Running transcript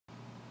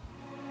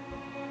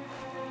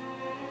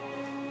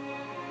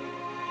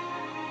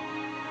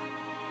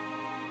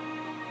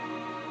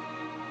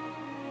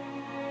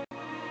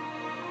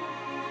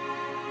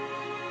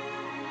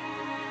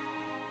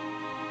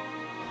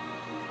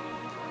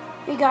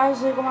Hey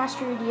guys, Lego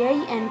Master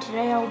 88, and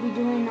today I'll be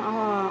doing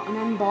an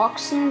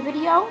unboxing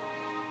video,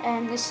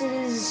 and this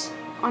is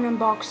an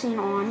unboxing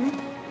on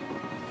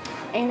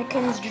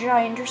Anakin's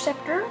Jedi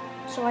Interceptor.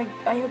 So I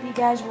hope you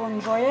guys will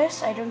enjoy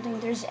this. I don't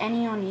think there's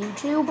any on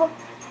YouTube,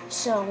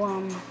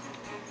 so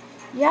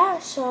yeah.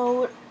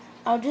 So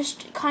I'll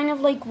just kind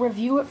of like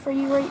review it for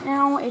you right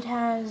now. It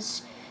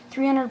has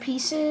 300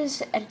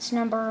 pieces. It's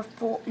number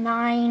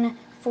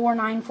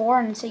 9494,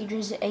 and it's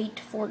ages 8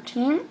 to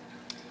 14.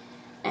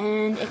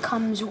 And it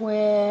comes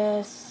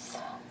with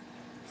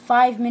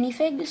 5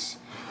 minifigs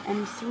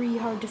and 3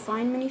 hard to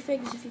find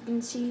minifigs, if you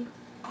can see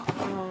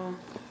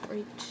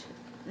right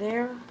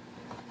there,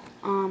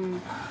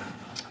 and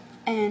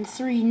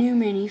 3 new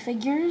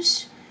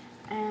minifigures.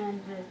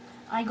 And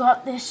I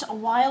got this a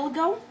while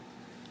ago,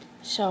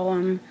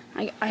 so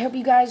I hope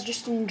you guys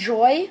just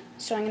enjoy.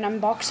 So I'm gonna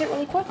unbox it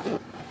really quick.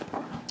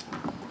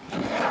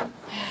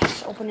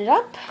 Just open it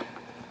up.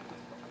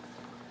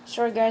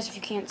 Sorry guys if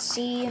you can't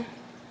see.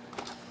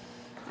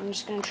 I'm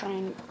just going to try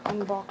and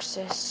unbox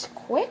this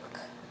quick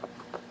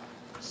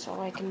so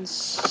I can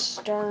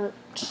start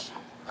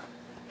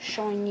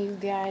showing you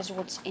guys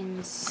what's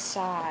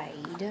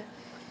inside.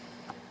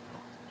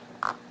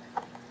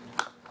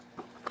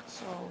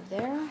 So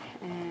there,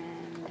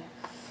 and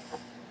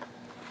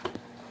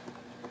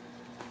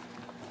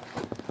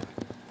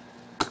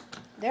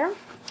there.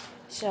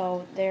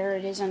 So there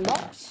it is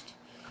unboxed.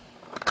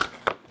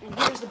 And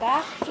here's the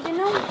back, if you didn't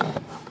know.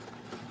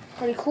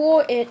 Pretty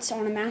cool. It's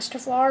on a master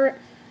flower.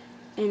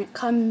 And it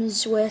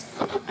comes with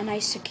a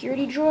nice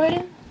security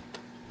droid.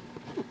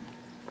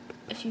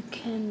 If you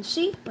can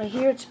see, right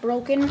here it's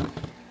broken.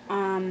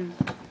 And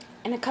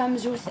it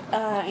comes with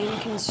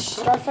Anakin's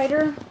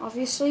starfighter,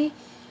 obviously.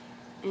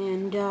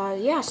 And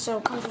yeah, so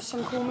it comes with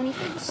some cool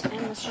minifigs.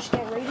 And let's just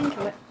get right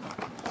into it.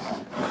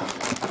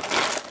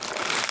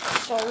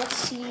 So let's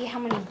see how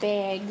many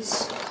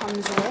bags it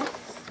comes with.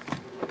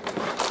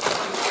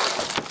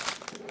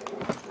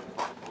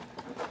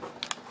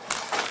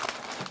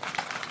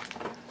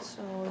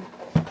 So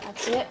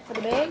that's it for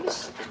the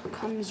bags. It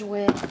comes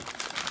with,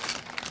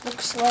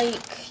 looks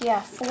like,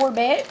 yeah, 4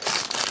 bags.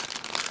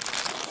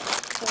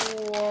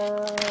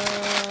 4,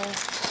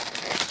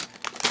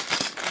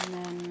 and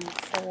then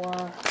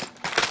 4,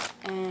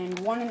 and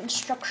 1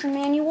 instruction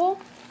manual,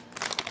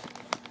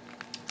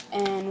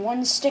 and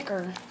 1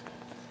 sticker.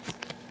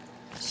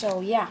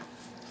 So yeah,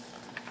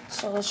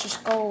 so let's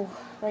just go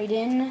right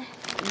in.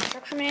 The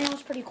instruction manual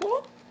is pretty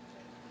cool.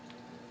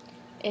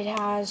 It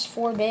has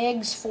 4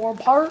 bags, 4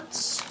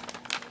 parts.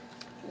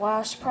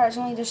 Wow,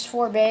 surprisingly there's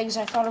 4 bags.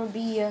 I thought it would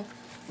be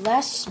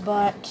less,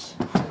 but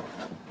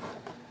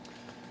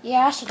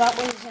yeah, so that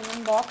was an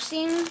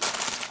unboxing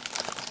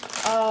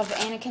of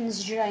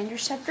Anakin's Jedi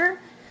Interceptor.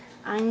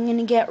 I'm going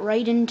to get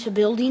right into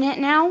building it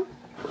now.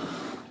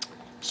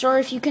 Sorry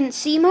if you couldn't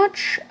see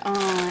much.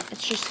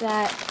 It's just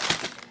that,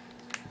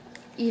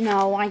 you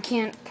know, I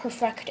can't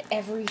perfect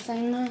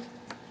everything,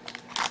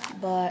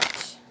 but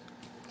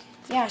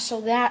yeah, so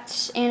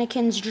that's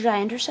Anakin's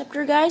Jedi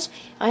Interceptor, guys.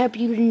 I hope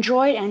you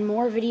enjoyed, and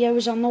more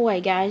videos on the way,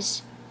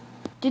 guys.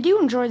 Did you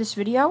enjoy this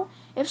video?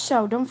 If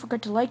so, don't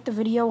forget to like the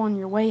video on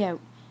your way out.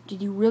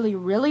 Did you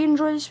really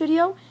enjoy this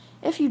video?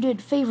 If you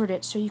did, favorite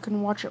it so you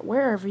can watch it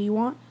wherever you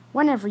want,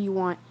 whenever you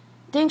want.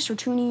 Thanks for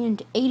tuning in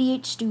to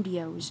 88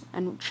 Studios,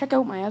 and check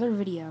out my other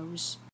videos.